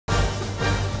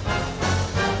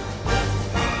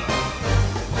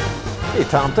Hey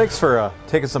Tom, thanks for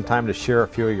taking some time to share a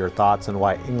few of your thoughts on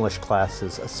why English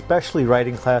classes, especially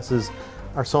writing classes,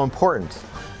 are so important.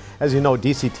 As you know,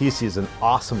 DCTC is an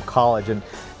awesome college and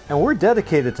we're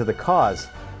dedicated to the cause.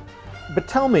 But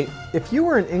tell me, if you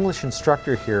were an English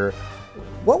instructor here,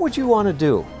 what would you want to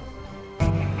do? To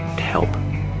help,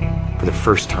 for the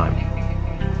first time,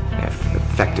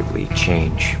 effectively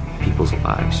change people's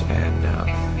lives, and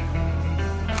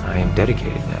I am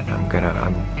dedicated to that.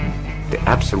 I'm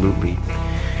absolutely,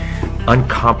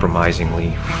 uncompromisingly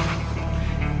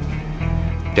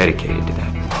dedicated to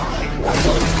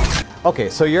that. Okay,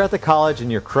 so you're at the college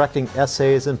and you're correcting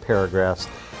essays and paragraphs.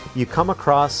 You come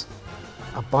across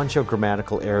a bunch of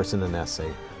grammatical errors in an essay.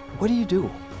 What do you do?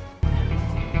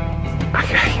 I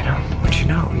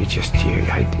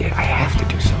have to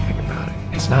do something about it.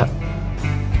 It's not,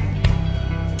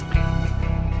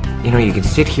 you can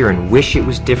sit here and wish it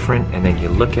was different, and then you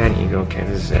look at it and you go, okay,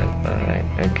 this is it. All right,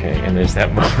 okay, and there's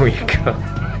that moment where you go,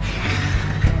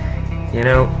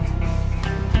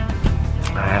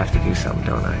 I have to do something,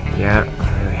 don't I? Yeah,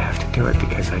 I really have to do it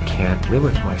because I can't live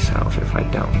with myself if I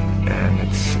don't.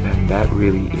 And that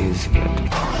really is it.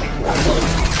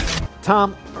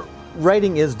 Tom,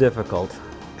 writing is difficult,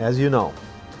 as you know.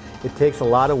 It takes a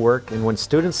lot of work, and when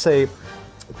students say,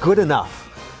 good enough,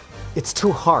 it's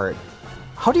too hard,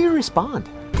 how do you respond?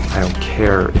 I don't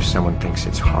care if someone thinks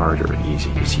it's hard or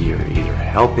easy. It's you're either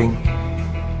helping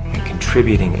and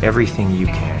contributing everything you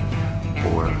can,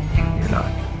 or you're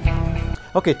not.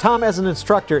 Okay, Tom, as an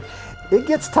instructor, it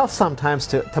gets tough sometimes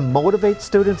to motivate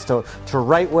students to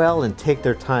write well and take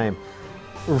their time.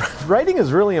 Writing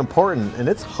is really important, and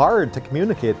it's hard to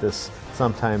communicate this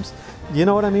sometimes. You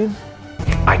know what I mean?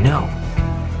 I know.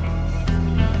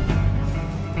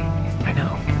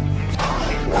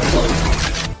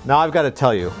 Now I've got to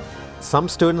tell you, some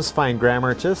students find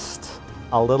grammar just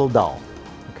a little dull,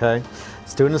 okay?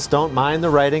 Students don't mind the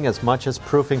writing as much as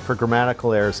proofing for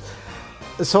grammatical errors.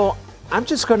 So I'm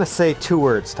just going to say two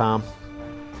words, Tom.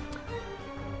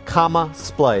 Comma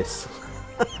splice.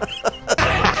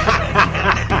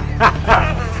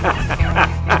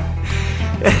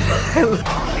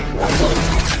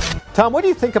 Tom, what do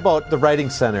you think about the Writing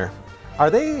Center? Are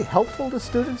they helpful to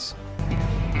students?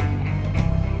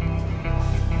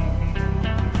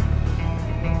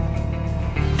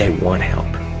 They want help,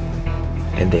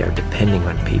 and they are depending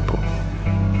on people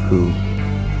who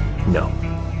know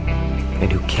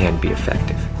and who can be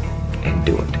effective and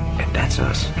do it, and that's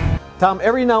us. Tom,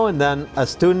 every now and then a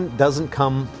student doesn't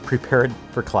come prepared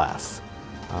for class.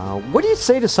 What do you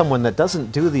say to someone that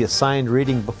doesn't do the assigned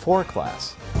reading before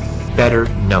class? Better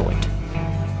know it.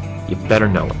 You better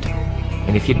know it.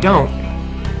 And if you don't,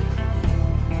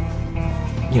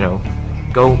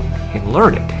 go and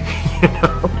learn it,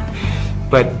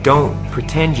 But don't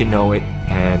pretend you know it,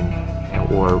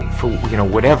 or for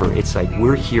whatever. It's like,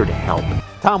 we're here to help.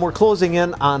 Tom, we're closing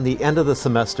in on the end of the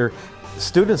semester.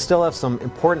 Students still have some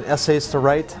important essays to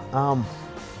write.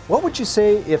 What would you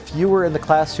say if you were in the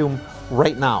classroom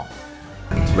right now?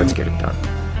 Let's get it done.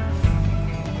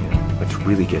 Let's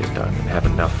really get it done and have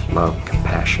enough love,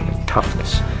 compassion, and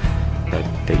toughness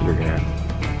that you're going to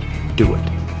do it.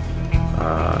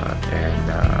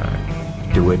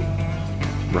 And do it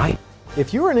right.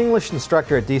 If you were an English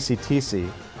instructor at DCTC,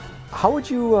 how would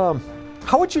you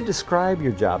describe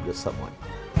your job to someone?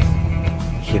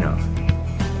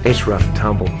 It's rough and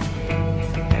tumble,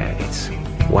 and it's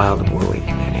wild and woolly,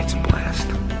 and it's a blast.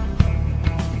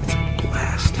 It's a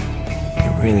blast.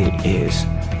 It really is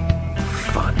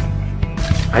fun.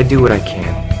 I do what I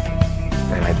can,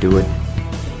 and I do it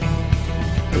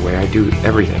the way I do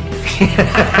everything.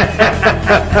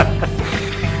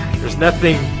 There's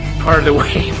nothing part of the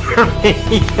way for me.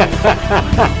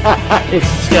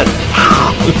 It's just